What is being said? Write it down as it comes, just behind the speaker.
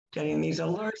Getting these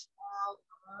alerts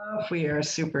off. We are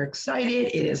super excited.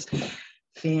 It is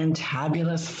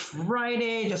Fantabulous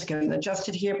Friday. Just getting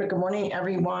adjusted here, but good morning,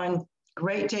 everyone.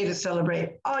 Great day to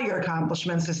celebrate all your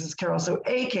accomplishments. This is Carol, so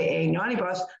AKA Naughty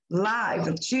Boss, live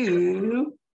with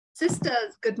two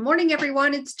sisters. Good morning,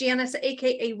 everyone. It's Janice,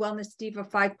 AKA Wellness Diva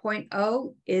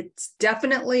 5.0. It's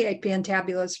definitely a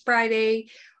Fantabulous Friday,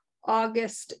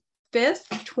 August 5th,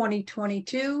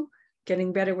 2022.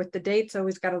 Getting better with the dates.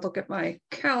 Always got to look at my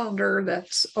calendar.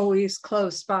 That's always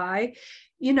close by.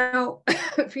 You know,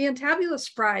 Fantabulous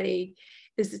Friday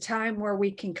is the time where we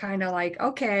can kind of like,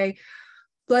 okay,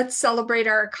 let's celebrate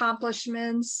our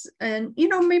accomplishments. And, you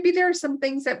know, maybe there are some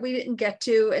things that we didn't get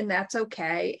to, and that's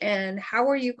okay. And how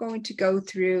are you going to go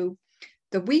through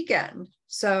the weekend?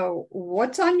 So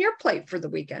what's on your plate for the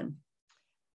weekend?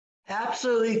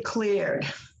 Absolutely cleared.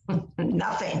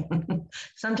 Nothing.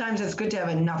 Sometimes it's good to have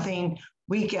a nothing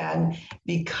weekend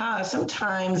because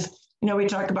sometimes, you know, we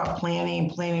talk about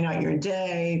planning out your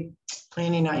day,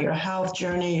 planning out your health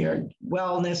journey, your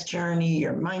wellness journey,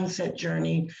 your mindset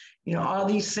journey, you know, all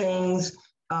these things.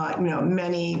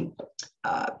 Many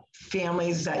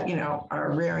families that, you know,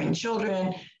 are rearing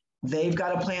children, they've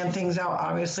got to plan things out,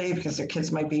 obviously, because their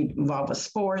kids might be involved with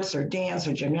sports or dance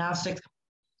or gymnastics.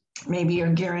 Maybe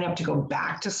you're gearing up to go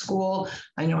back to school.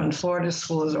 I know in Florida,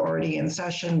 school is already in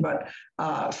session, but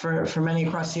for many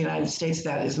across the United States,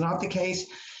 that is not the case.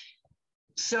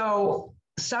 So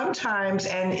sometimes,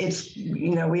 and it's,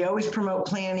 you know, we always promote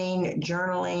planning,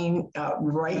 journaling,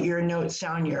 write your notes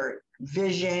down, your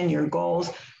vision, your goals,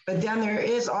 but then there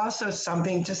is also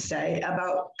something to say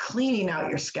about cleaning out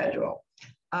your schedule.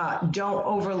 Don't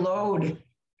overload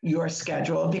your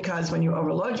schedule, because when you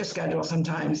overload your schedule,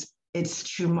 sometimes it's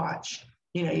too much.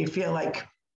 You know, you feel like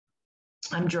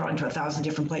I'm drawn to 1,000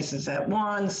 different places at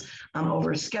once. I'm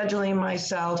overscheduling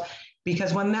myself,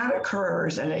 because when that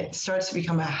occurs and it starts to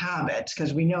become a habit,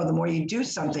 because we know the more you do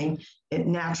something, it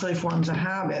naturally forms a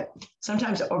habit.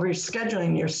 Sometimes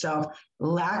overscheduling yourself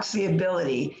lacks the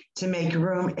ability to make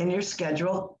room in your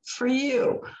schedule for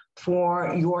you,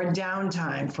 for your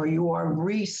downtime, for your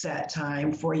reset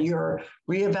time, for your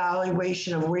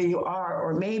reevaluation of where you are,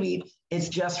 or maybe it's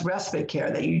just respite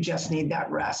care that you just need that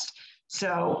rest.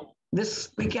 So this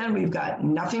weekend, we've got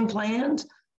nothing planned,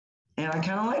 and I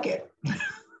kind of like it.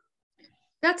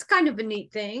 That's kind of a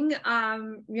neat thing.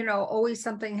 You know, always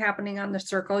something happening on the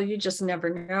circle. You just never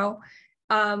know.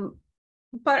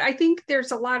 But I think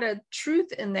there's a lot of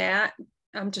truth in that.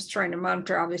 I'm just trying to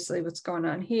monitor, obviously, what's going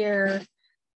on here,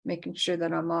 making sure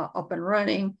that I'm up and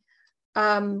running.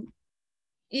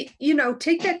 You know,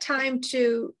 take that time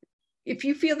to, if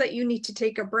you feel that you need to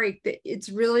take a break, that it's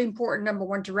really important, number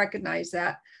one, to recognize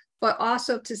that, but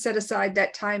also to set aside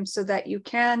that time so that you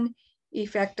can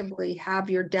effectively have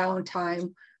your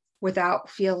downtime without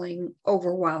feeling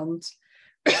overwhelmed.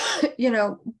 You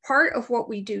know, part of what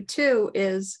we do too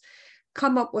is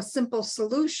come up with simple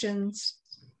solutions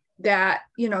that,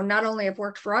 you know, not only have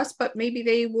worked for us, but maybe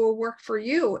they will work for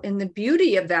you. And the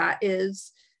beauty of that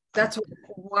is that's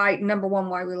why, number one,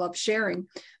 why we love sharing,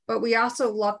 but we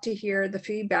also love to hear the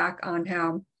feedback on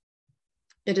how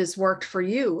it has worked for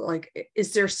you. Like,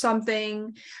 is there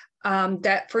something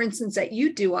that, for instance, that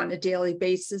you do on a daily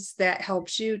basis that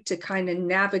helps you to kind of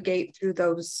navigate through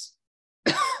those,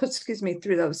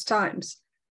 through those times?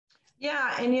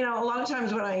 Yeah. And, you know, a lot of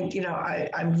times when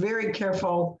I'm very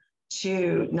careful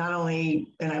to not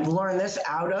only, and I've learned this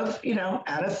out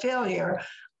of failure,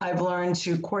 I've learned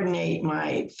to coordinate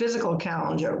my physical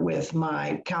calendar with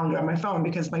my calendar on my phone,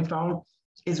 because my phone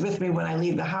is with me when I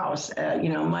leave the house.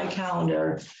 My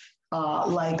calendar,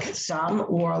 like some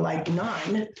or like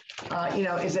none,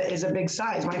 is a big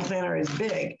size. My planner is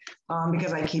big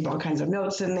because I keep all kinds of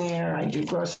notes in there. I do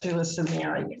grocery lists in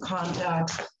there. I get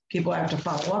contacts, people I have to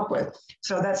follow up with.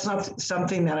 So that's not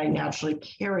something that I naturally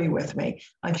carry with me.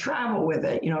 I travel with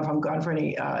it, if I'm gone for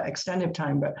any extended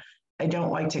time, but I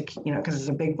don't like to, because it's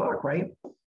a big book, right?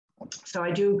 So I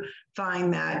do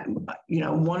find that,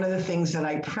 one of the things that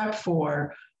I prep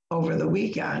for over the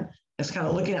weekend is kind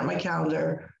of looking at my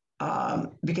calendar,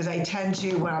 because I tend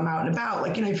to, when I'm out and about,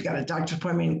 like, if you've got a doctor's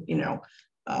appointment,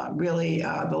 really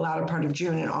the latter part of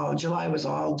June and all of July was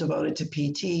all devoted to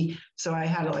PT. So I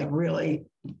had to like really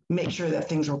make sure that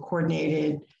things were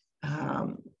coordinated.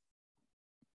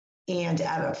 And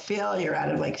out of failure,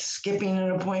 out of like skipping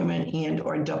an appointment and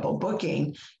or double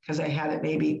booking, because I had it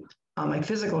maybe on my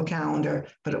physical calendar,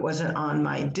 but it wasn't on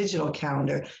my digital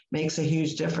calendar, makes a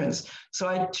huge difference. So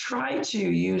I try to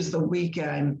use the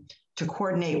weekend to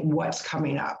coordinate what's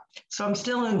coming up. So I'm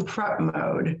still in prep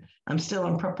mode. I'm still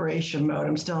in preparation mode.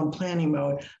 I'm still in planning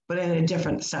mode, but in a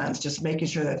different sense, just making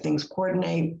sure that things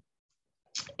coordinate.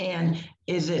 And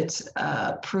is it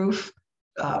proof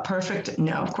perfect?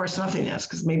 No, of course nothing is,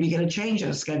 because maybe you get a change in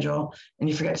a schedule and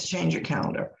you forget to change your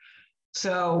calendar.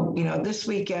 So, this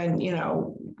weekend,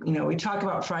 we talk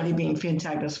about Friday being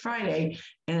Fantabulous Friday,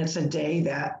 and it's a day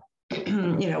that,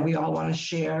 we all want to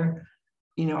share,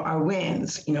 our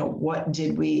wins. What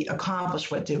did we accomplish?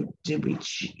 What did we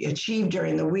achieve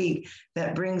during the week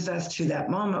that brings us to that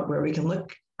moment where we can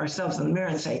look ourselves in the mirror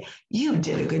and say, you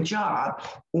did a good job,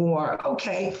 or,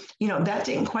 okay, that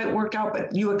didn't quite work out,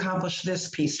 but you accomplished this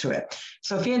piece to it.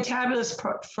 So Fantabulous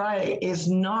Friday is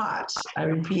not, I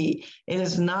repeat, it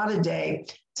is not a day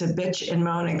to bitch and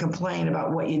moan and complain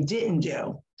about what you didn't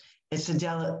do. It's a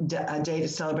day to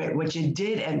celebrate what you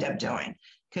did end up doing,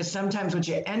 because sometimes what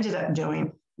you ended up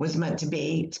doing was meant to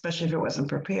be, especially if it wasn't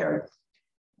prepared.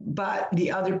 But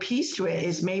the other piece to it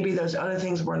is maybe those other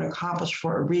things weren't accomplished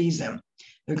for a reason.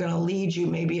 They're going to lead you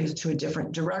maybe into a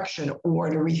different direction, or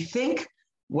to rethink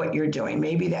what you're doing.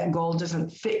 Maybe that goal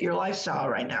doesn't fit your lifestyle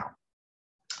right now.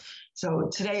 So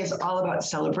today is all about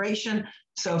celebration.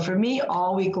 So for me,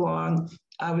 all week long,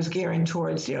 I was gearing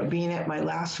towards, being at my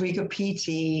last week of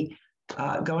PT,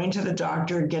 going to the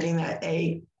doctor, getting that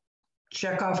A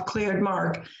check off cleared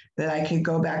mark that I could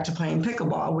go back to playing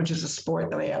pickleball, which is a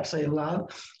sport that I absolutely love.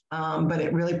 But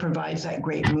it really provides that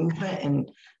great movement and,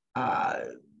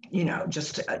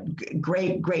 just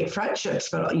great friendships,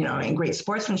 but, and great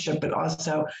sportsmanship, but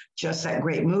also just that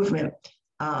great movement.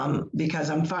 Because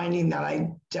I'm finding that I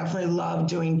definitely love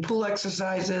doing pool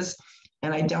exercises,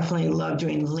 and I definitely love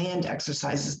doing land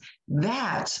exercises.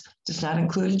 That does not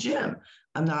include a gym.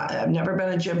 I've never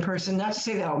been a gym person. Not to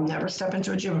say that I'll never step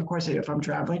into a gym. Of course, if I'm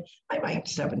traveling, I might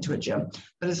step into a gym,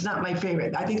 but it's not my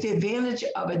favorite. I think the advantage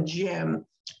of a gym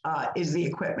is the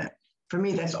equipment. For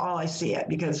me, that's all I see it,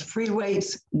 because free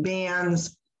weights,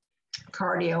 bands,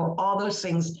 cardio, all those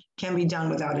things can be done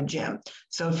without a gym.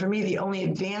 So for me, the only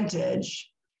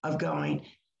advantage of going,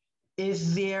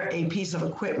 is there a piece of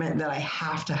equipment that I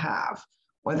have to have,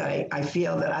 or that I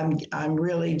feel that I'm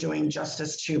really doing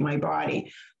justice to my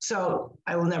body? So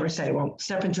I will never say I won't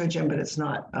step into a gym, but it's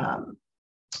not,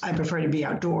 I prefer to be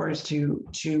outdoors to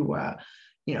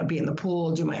be in the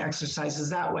pool, do my exercises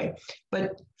that way.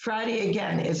 But Friday,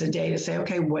 again, is a day to say,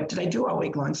 okay, what did I do all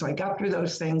week long? So I got through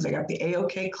those things. I got the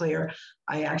A-OK clear.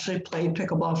 I actually played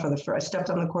pickleball I stepped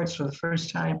on the courts for the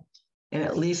first time in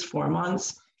at least 4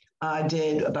 months. I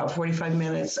did about 45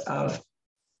 minutes of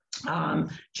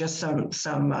just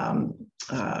some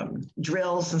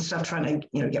drills and stuff, trying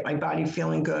to, get my body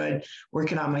feeling good,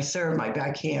 working on my serve, my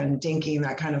backhand, dinking,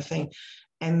 that kind of thing.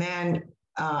 And then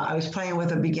I was playing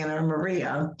with a beginner,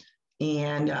 Maria,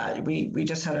 and we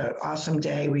just had an awesome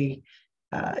day. We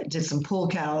did some pool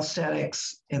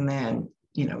calisthenics, and then,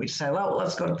 we decided, well,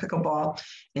 let's go to pickleball.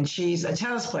 And she's a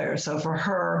tennis player. So for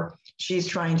her, she's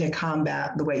trying to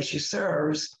combat the way she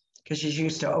serves, because she's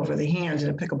used to over the hand. In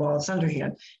a pickleball, it's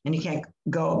underhand, and you can't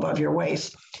go above your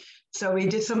waist. So we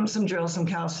did some drills, some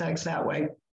calisthenics that way.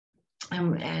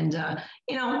 And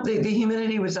the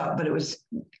humidity was up, but it was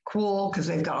cool because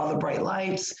they've got all the bright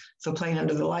lights. So playing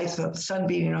under the lights without the sun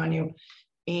beating on you.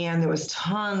 And there was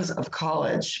tons of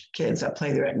college kids that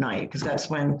play there at night, because that's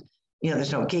when,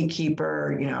 there's no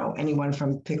gatekeeper. Anyone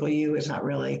from Pickle U is not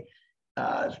really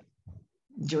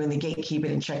doing the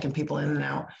gatekeeping and checking people in and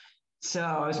out.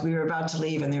 So we were about to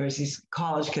leave, and there was these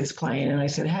college kids playing, and I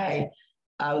said, hey,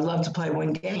 I would love to play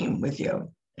one game with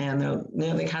you. And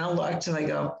they kind of looked, and I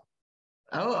go,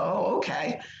 oh,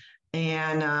 okay.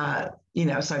 And,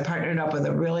 so I partnered up with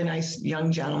a really nice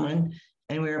young gentleman,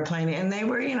 and we were playing, and they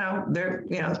were, they're,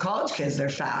 college kids, they're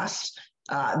fast.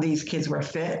 These kids were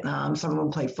fit. Some of them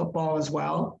played football as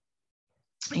well.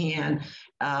 And,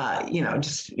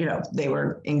 they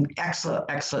were in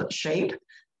excellent shape.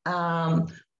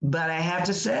 But I have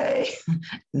to say,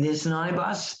 this Naughty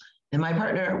Bus and my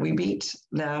partner, we beat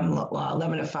them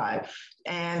 11-5.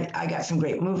 And I got some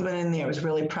great movement in there. I was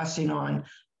really pressing on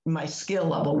my skill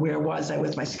level. Where was I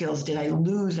with my skills? Did I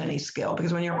lose any skill?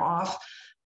 Because when you're off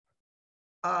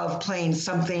of playing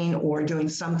something or doing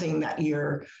something that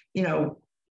you're,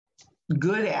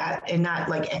 good at and not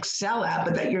like excel at,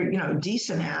 but that you're,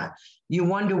 decent at, you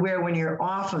wonder where, when you're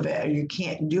off of it, or you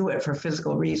can't do it for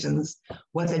physical reasons,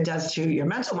 what that does to your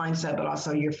mental mindset, but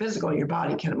also your physical, your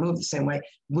body can't move the same way.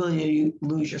 Will you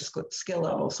lose your skill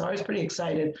level? So I was pretty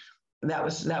excited. That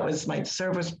was my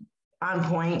serve was on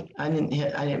point. I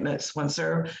didn't miss one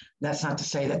serve. That's not to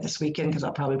say that this weekend, because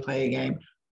I'll probably play a game,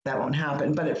 that won't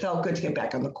happen, but it felt good to get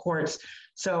back on the courts.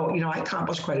 So, I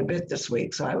accomplished quite a bit this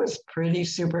week. So I was pretty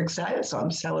super excited. So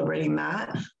I'm celebrating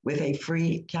that with a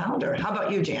free calendar. How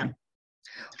about you, Jan?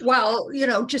 Well,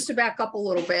 just to back up a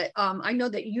little bit, I know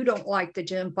that you don't like the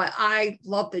gym, but I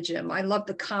love the gym. I love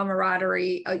the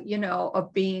camaraderie,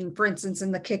 of being, for instance,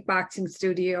 in the kickboxing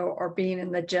studio or being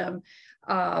in the gym.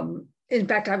 In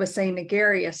fact, I was saying to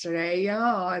Gary yesterday,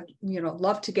 I'd,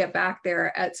 love to get back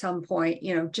there at some point,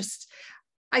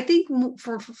 I think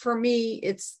for me,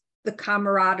 it's the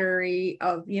camaraderie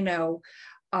of,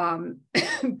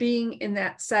 being in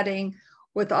that setting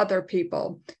with other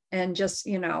people and just,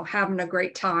 having a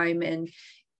great time. And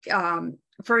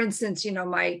for instance,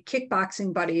 my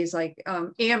kickboxing buddies, like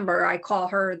Amber, I call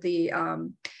her the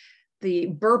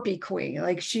burpee queen.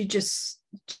 Like she just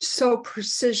so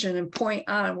precision and point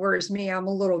on, whereas me, I'm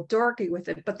a little dorky with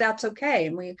it, but that's okay.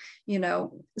 And we,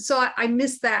 so I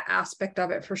miss that aspect of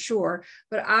it for sure.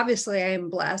 But obviously I am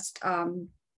blessed.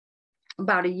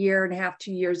 About a year and a half,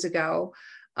 2 years ago,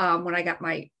 when I got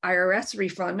my IRS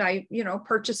refund, I,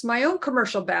 purchased my own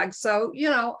commercial bag. So,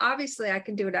 obviously I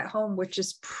can do it at home, which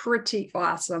is pretty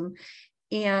awesome.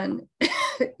 And,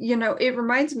 it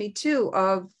reminds me too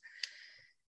of,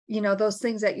 those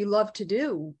things that you love to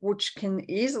do, which can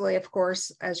easily, of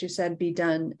course, as you said, be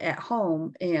done at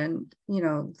home. And,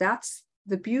 that's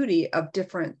the beauty of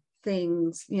different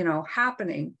things,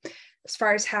 happening. As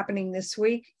far as happening this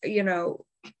week,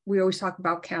 we always talk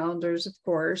about calendars, of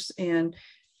course, and,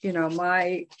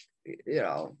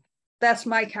 that's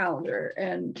my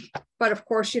calendar. But of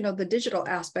course, the digital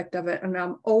aspect of it, and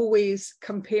I'm always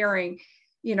comparing,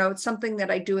 it's something that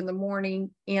I do in the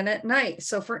morning and at night.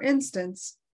 So for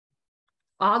instance,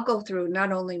 I'll go through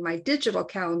not only my digital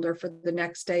calendar for the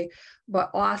next day, but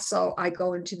also I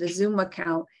go into the Zoom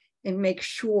account and make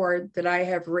sure that I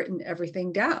have written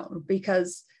everything down,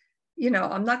 because,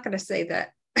 I'm not going to say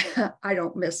that I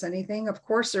don't miss anything. Of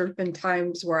course, there have been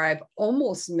times where I've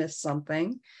almost missed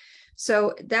something.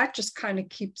 So that just kind of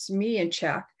keeps me in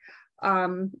check.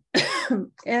 And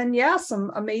yeah,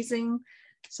 some amazing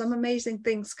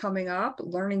things coming up,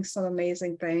 learning some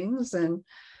amazing things. And,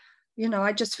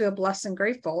 I just feel blessed and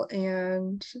grateful.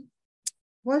 And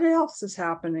what else is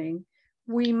happening?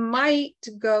 We might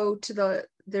go to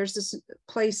there's this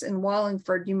place in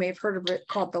Wallingford, you may have heard of it,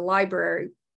 called the library.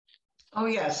 Oh,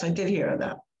 yes, I did hear of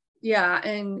that. Yeah,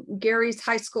 and Gary's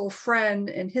high school friend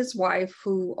and his wife,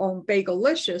 who own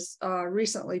Bagelicious,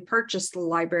 recently purchased the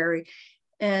library,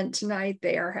 and tonight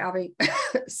they are having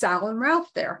Sal and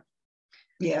Ralph there.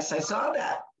 Yes, I saw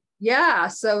that. Yeah,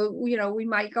 so we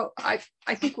might go. I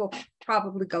think we'll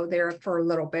probably go there for a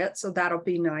little bit, so that'll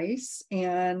be nice.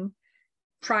 And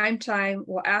prime time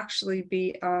will actually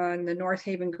be on the North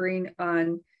Haven Green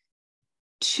on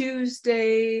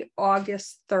Tuesday,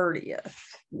 August 30th.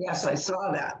 Yes, I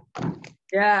saw that.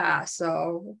 Yeah,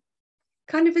 so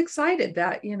kind of excited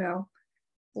that,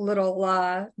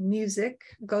 little music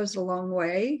goes a long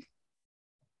way.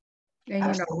 And,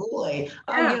 absolutely.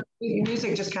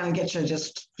 Music just kind of gets you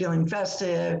just feeling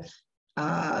festive,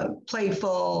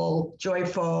 playful,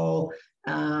 joyful.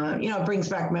 It brings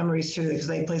back memories too, because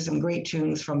they play some great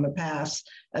tunes from the past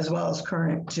as well as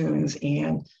current tunes.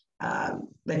 And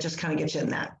that just kind of gets you in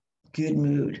that good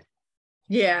mood.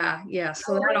 Yeah.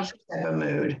 So that'll type of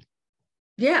mood.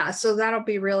 Yeah, so that'll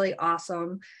be really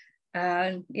awesome.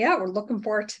 And yeah, we're looking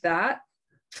forward to that.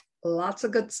 Lots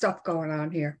of good stuff going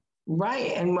on here.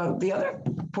 Right. And the other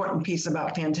important piece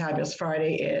about Fantabulous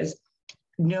Friday is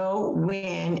no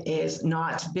win is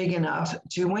not big enough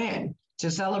to win, to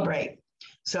celebrate.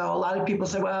 So a lot of people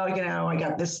say, well, I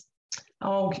got this.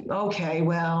 Oh, okay.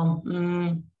 Well,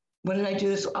 what did I do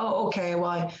this? Oh, okay.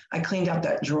 Well, I cleaned out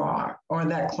that drawer or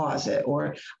that closet,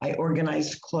 or I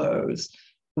organized clothes,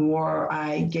 or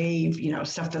I gave,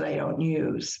 stuff that I don't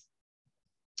use.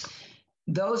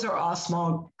 Those are all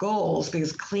small goals,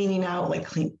 because cleaning out,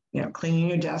 cleaning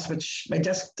your desk, which my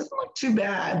desk doesn't look too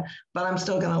bad, but I'm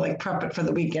still going to prep it for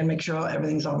the weekend, make sure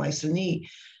everything's all nice and neat.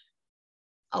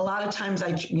 A lot of times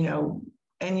and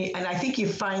I think you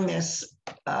find this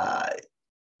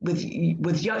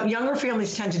with younger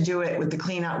families tend to do it with the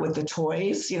clean out with the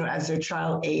toys, as their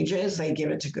child ages, they give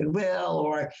it to Goodwill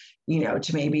or,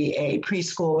 to maybe a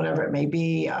preschool, whatever it may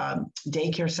be,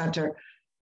 daycare center.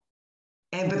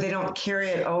 But they don't carry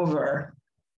it over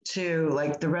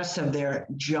to the rest of their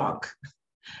junk.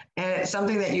 And it's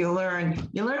something that you learn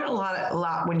a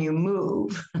lot when you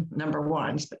move, number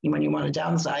one, when you want to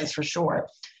downsize for sure.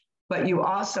 But you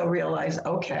also realize,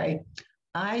 okay,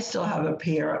 I still have a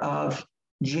pair of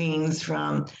jeans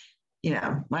from,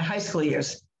 my high school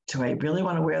years. Do I really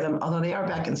want to wear them? Although they are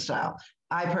back in style.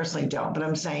 I personally don't, but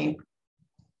I'm saying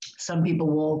Some people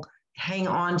will hang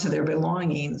on to their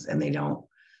belongings and they don't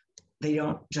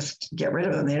just get rid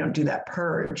of them. They don't do that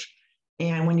purge.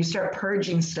 And when you start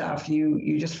purging stuff,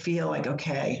 you just feel like,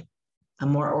 okay, I'm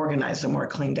more organized, I'm more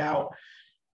cleaned out.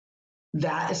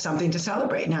 That is something to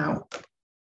celebrate. Now,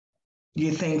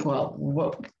 you think, well,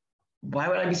 why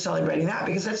would I be celebrating that?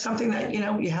 Because that's something that,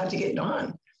 you had to get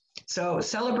done. So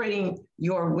celebrating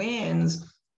your wins,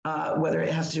 whether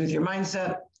it has to do with your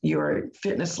mindset, your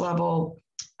fitness level,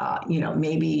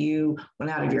 maybe you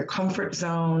went out of your comfort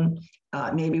zone.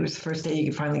 Maybe it was the first day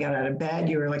you finally got out of bed.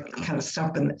 You were like kind of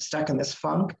stuck in this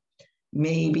funk.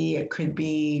 Maybe it could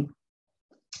be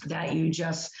that you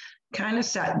just kind of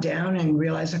sat down and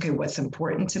realized, okay, what's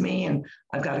important to me? And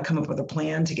I've got to come up with a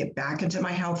plan to get back into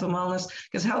my health and wellness,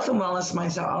 because health and wellness,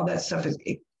 mindset, all that stuff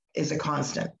is a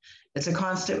constant. It's a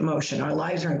constant motion. Our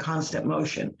lives are in constant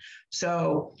motion.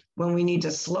 So when we need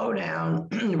to slow down,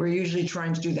 we're usually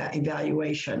trying to do that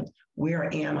evaluation.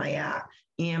 Where am I at?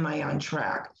 Am I on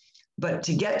track? But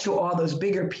to get to all those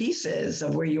bigger pieces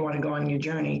of where you want to go on your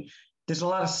journey, there's a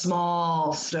lot of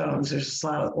small stones. There's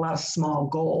a lot of small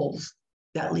goals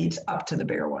that leads up to the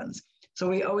bigger ones. So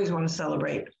we always want to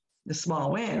celebrate the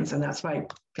small wins. And that's why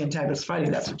Fantabulous Friday,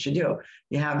 that's what you do.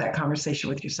 You have that conversation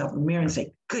with yourself in the mirror and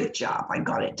say, good job, I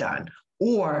got it done.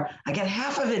 Or I got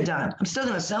half of it done. I'm still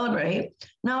going to celebrate.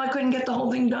 No, I couldn't get the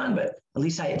whole thing done, but at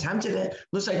least I attempted it. At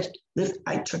least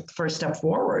I took the first step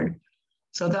forward.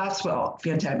 So that's what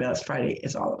Fantabulous Friday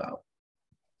is all about.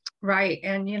 Right.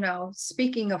 And,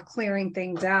 speaking of clearing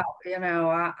things out,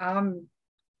 I'm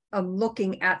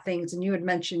looking at things, and you had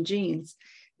mentioned jeans.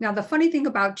 Now, the funny thing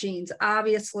about jeans,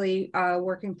 obviously,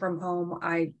 working from home,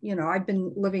 I've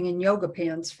been living in yoga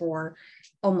pants for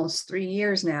almost 3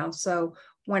 years now. So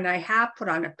when I have put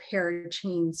on a pair of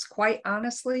jeans, quite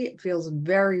honestly, it feels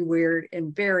very weird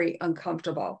and very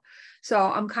uncomfortable. So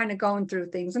I'm kind of going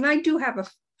through things, and I do have a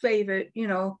favorite,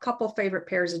 a couple favorite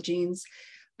pairs of jeans,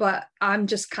 but I'm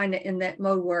just kind of in that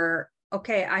mode where,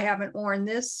 okay, I haven't worn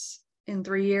this in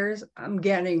 3 years, I'm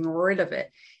getting rid of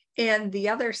it. And the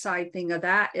other side thing of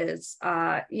that is,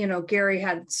 Gary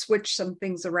had switched some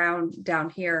things around down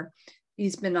here.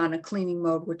 He's been on a cleaning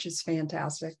mode, which is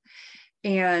fantastic.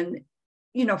 And,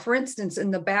 for instance, in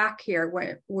the back here,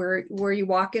 where you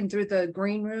walk in through the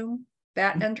green room,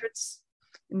 that entrance,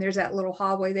 and there's that little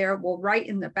hallway there. Well, right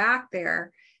in the back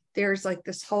there's like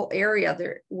this whole area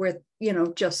there with,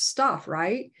 just stuff,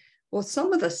 right? Well,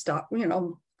 some of the stuff,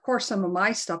 of course, some of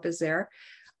my stuff is there.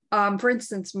 For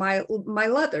instance, my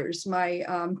leathers, my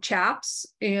chaps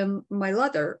and my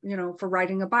leather, for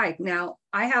riding a bike. Now,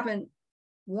 I haven't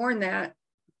worn that,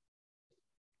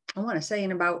 I want to say,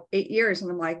 in about 8 years.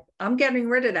 And I'm like, I'm getting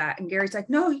rid of that. And Gary's like,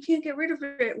 no, you can't get rid of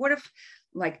it. What if,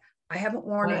 like, I haven't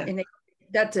worn it and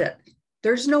that's it.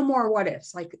 There's no more what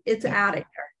ifs. Like, it's out of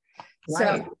there.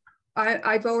 Right. So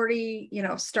I've already,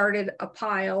 started a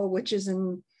pile, which is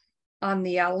on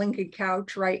the Lincoln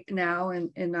couch right now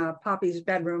in Poppy's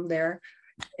bedroom there.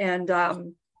 And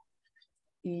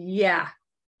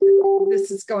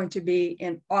this is going to be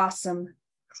an awesome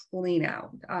clean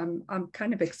out. I'm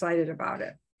kind of excited about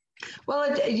it. Well,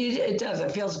 it does.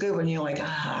 It feels good when you're like,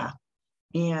 ah.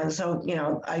 And so,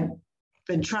 I've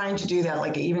been trying to do that,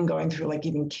 like even going through like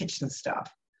even kitchen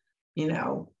stuff,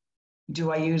 do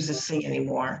I use this thing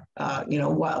anymore?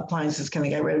 What appliances can I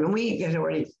get rid of? And we had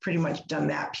already pretty much done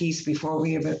that piece before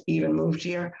we even moved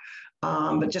here.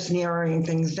 But just narrowing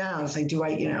things down, say, do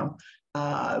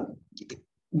I,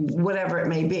 whatever it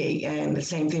may be. And the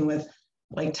same thing with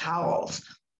like towels.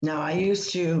 Now, I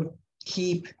used to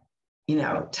keep,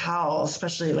 towels,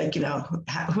 especially like,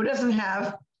 who doesn't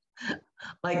have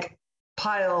like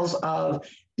piles of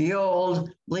the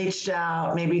old bleached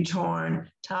out, maybe torn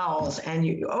towels. And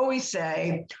you always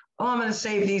say, oh, I'm going to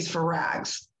save these for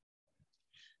rags.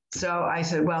 So I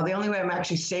said, well, the only way I'm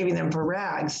actually saving them for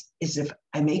rags is if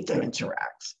I make them into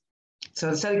rags. So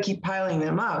instead of keep piling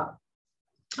them up,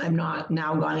 I'm not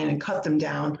now gone in and cut them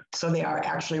down. So they are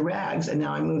actually rags. And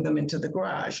now I move them into the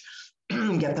garage,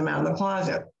 get them out of the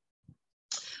closet.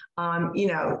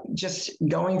 Just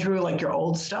going through like your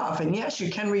old stuff. And yes,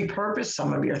 you can repurpose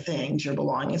some of your things, your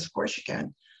belongings, of course you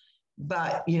can.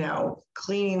 But,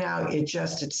 cleaning out, it's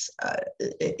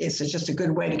just a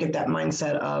good way to get that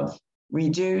mindset of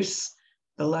reduce.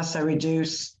 The less I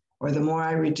reduce or the more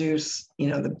I reduce,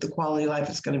 the quality of life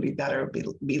is going to be better,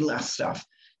 be less stuff.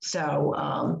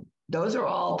 So those are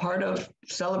all part of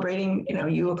celebrating,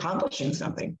 you accomplishing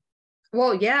something.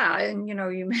 Well, yeah. And,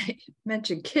 you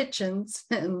mentioned kitchens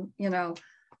and,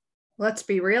 let's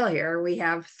be real here. We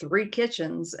have 3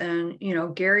 kitchens and,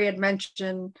 Gary had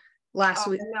mentioned last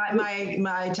week.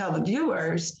 I tell the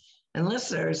viewers and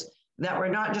listeners, that we're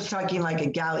not just talking like a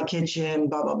galley kitchen,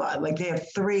 blah, blah, blah. Like they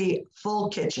have 3 full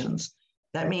kitchens.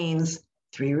 That means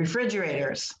 3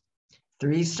 refrigerators,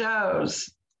 3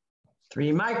 stoves,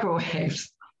 3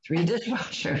 microwaves, 3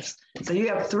 dishwashers. So you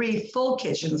have 3 full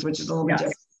kitchens, which is a little bit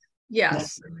different.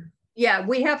 Yes. Yeah,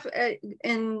 we have,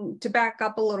 and to back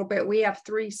up a little bit, we have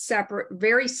 3 separate,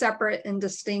 very separate and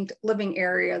distinct living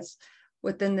areas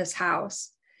within this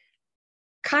house.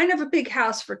 Kind of a big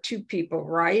house for 2 people,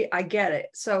 right? I get it.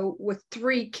 So with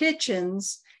 3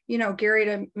 kitchens, you know,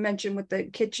 Gary mentioned with the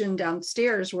kitchen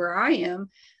downstairs where I am,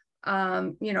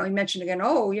 you know, he mentioned again,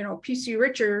 oh, you know, PC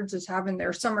Richards is having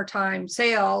their summertime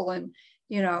sale, and,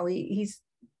 you know, he's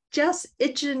just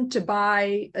itching to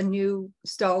buy a new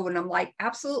stove. And I'm like,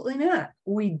 absolutely not.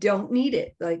 We don't need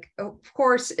it. Like, of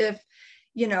course, if,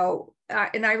 you know,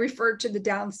 and I referred to the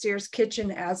downstairs kitchen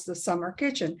as the summer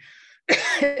kitchen.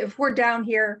 If we're down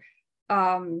here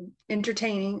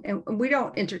entertaining, and we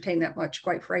don't entertain that much,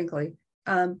 quite frankly.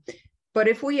 But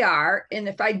if we are, and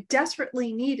if I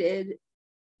desperately needed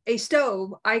a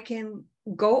stove, I can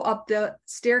go up the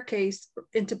staircase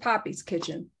into Poppy's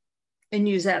kitchen and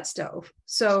use that stove.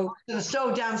 So the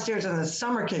stove downstairs in the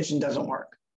summer kitchen doesn't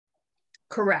work.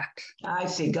 Correct. I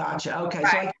see. Gotcha. Okay.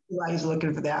 Right. So I see why he's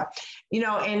looking for that. You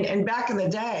know, and back in the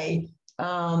day,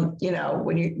 you know,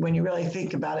 when you really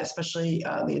think about it, especially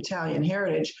the Italian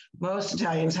heritage, most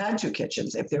Italians had 2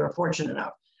 kitchens if they were fortunate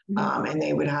enough. And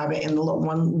they would have it in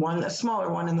the a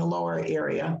smaller one in the lower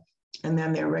area, and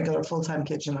then their regular full-time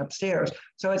kitchen upstairs.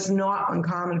 So it's not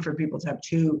uncommon for people to have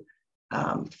 2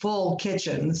 full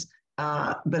kitchens,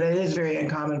 but it is very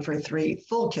uncommon for 3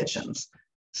 full kitchens.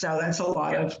 So that's a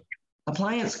lot of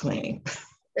appliance cleaning.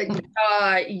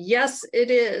 Yes, it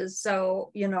is.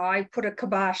 So, you know, I put a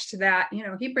kibosh to that. You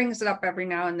know, he brings it up every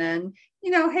now and then.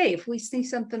 You know, hey, if we see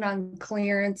something on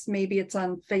clearance, maybe it's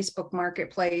on Facebook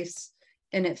Marketplace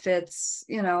and it fits,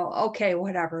 you know, okay,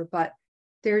 whatever. But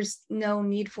there's no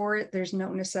need for it. There's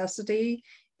no necessity.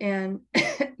 And,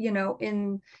 you know,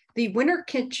 in the winter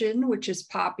kitchen, which is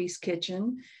Poppy's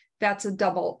kitchen, that's a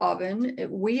double oven.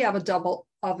 We have a double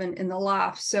oven in the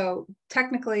loft. So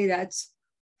technically that's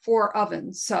 4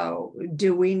 ovens. So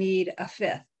do we need a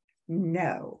 5th?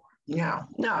 No. Yeah,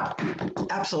 no,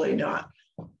 absolutely not.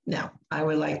 No, I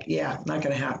would like, yeah, not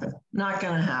going to happen. Not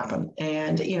going to happen.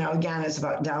 And, you know, again, it's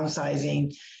about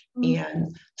downsizing.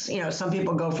 And, you know, some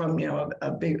people go from, you know,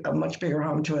 a much bigger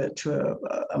home to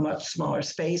a much smaller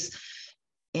space.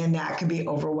 And that can be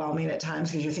overwhelming at times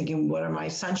because you're thinking, what are my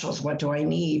essentials? What do I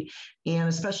need? And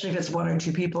especially if it's 1 or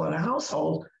 2 people in a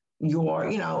household, you're,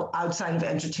 you know, outside of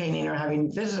entertaining or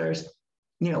having visitors,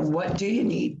 you know, what do you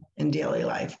need in daily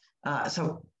life?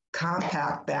 So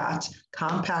compact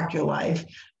your life,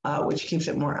 which keeps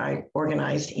it more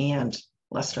organized and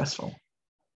less stressful.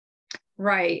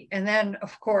 Right. And then,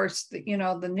 of course, you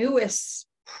know, the newest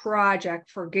project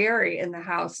for Gary in the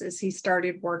house is he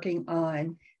started working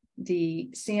on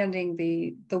sanding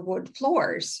the wood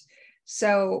floors.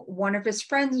 So one of his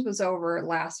friends was over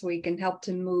last week and helped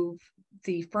him move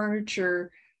the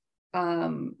furniture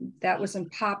that was in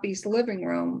Poppy's living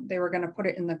room. They were going to put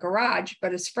it in the garage,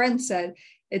 but his friend said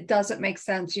it doesn't make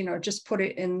sense, you know, just put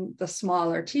it in the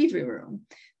smaller TV room.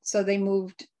 So they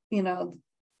moved, you know,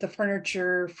 the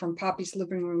furniture from Poppy's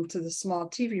living room to the small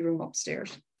TV room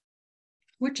upstairs,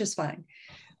 which is fine.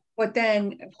 But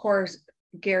then, of course,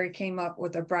 Gary came up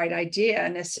with a bright idea,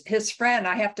 and his friend,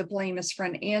 I have to blame his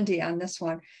friend Andy on this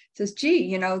one, says, gee,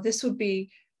 you know, this would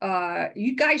be,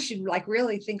 you guys should like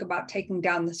really think about taking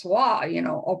down this wall, you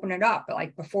know, open it up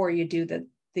like before you do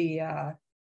the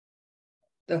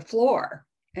floor.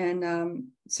 And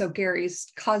so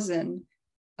Gary's cousin,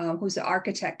 who's the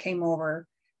architect, came over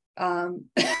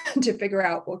to figure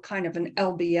out what kind of an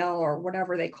LVL or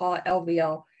whatever they call it,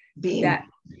 LVL beam.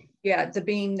 The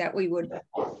beam that we would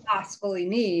possibly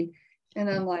need. And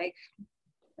I'm like,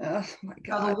 oh my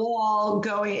God. The wall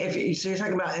going, so you're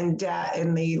talking about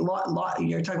in the lot,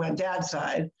 you're talking about dad's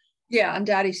side. Yeah, on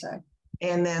daddy's side.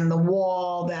 And then the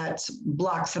wall that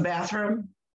blocks the bathroom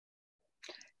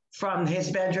from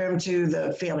his bedroom to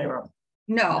the family room.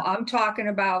 No, I'm talking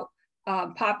about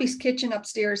Poppy's kitchen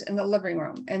upstairs in the living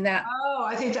room, and that. Oh,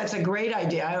 I think that's a great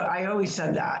idea. I always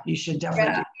said that you should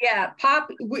definitely. Yeah,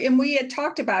 Poppy, and we had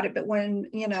talked about it, but when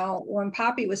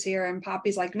Poppy was here, and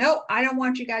Poppy's like, no, I don't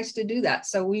want you guys to do that.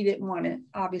 So we didn't want to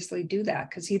obviously do that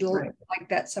because he liked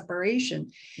that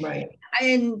separation. Right.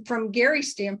 And from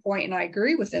Gary's standpoint, and I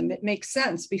agree with him, it makes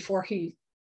sense before he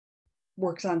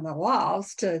works on the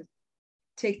walls to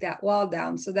take that wall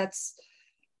down. So that's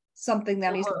something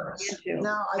that he's into.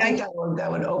 No, I think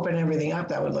that would open everything up.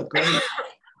 That would look great.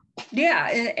 Yeah,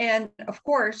 and of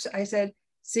course I said,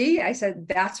 See, I said,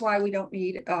 that's why we don't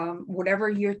need, whatever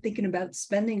you're thinking about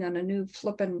spending on a new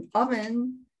flipping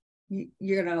oven,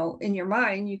 you know, in your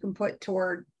mind, you can put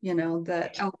toward, you know, the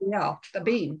LVL, the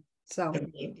beam. So,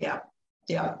 Yeah,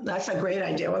 yeah, that's a great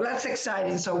idea. Well, that's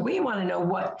exciting. So we want to know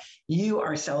what you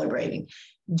are celebrating.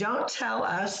 Don't tell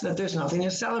us that there's nothing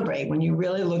to celebrate. When you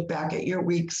really look back at your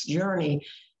week's journey,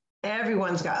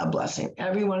 everyone's got a blessing.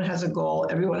 Everyone has a goal.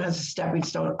 Everyone has a stepping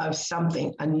stone of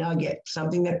something, a nugget,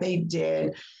 something that they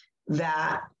did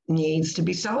that needs to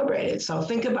be celebrated. So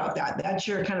think about that. That's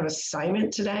your kind of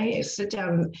assignment today, is sit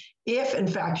down. If in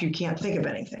fact you can't think of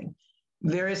anything,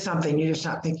 there is something, you're just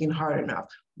not thinking hard enough.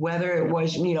 Whether it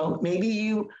was, you know, maybe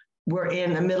you were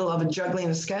in the middle of juggling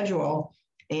a schedule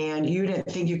and you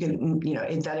didn't think you could, you know,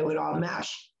 that it would all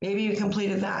mesh. Maybe you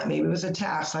completed that. Maybe it was a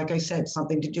task, like I said,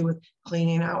 something to do with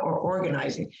cleaning out or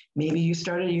organizing. Maybe you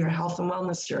started your health and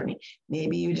wellness journey.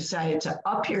 Maybe you decided to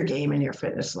up your game in your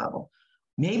fitness level.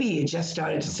 Maybe you just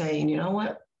started saying, you know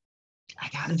what? I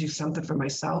got to do something for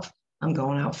myself. I'm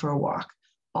going out for a walk.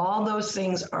 All those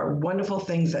things are wonderful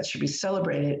things that should be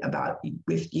celebrated about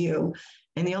with you.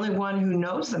 And the only one who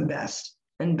knows them best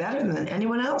and better than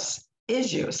anyone else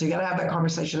is you. So you got to have that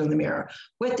conversation in the mirror.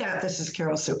 With that, this is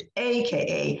Carol Sue,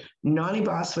 AKA Naughty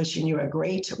Boss, wishing you a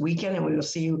great weekend. And we will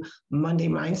see you Monday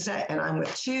Mindset. And I'm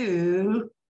with two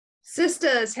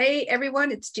sisters. Hey,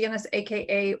 everyone. It's Janice,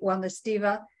 AKA Wellness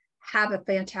Diva. Have a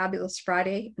fantabulous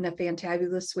Friday and a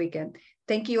fantabulous weekend.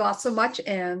 Thank you all so much.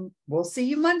 And we'll see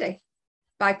you Monday.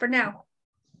 Bye for now.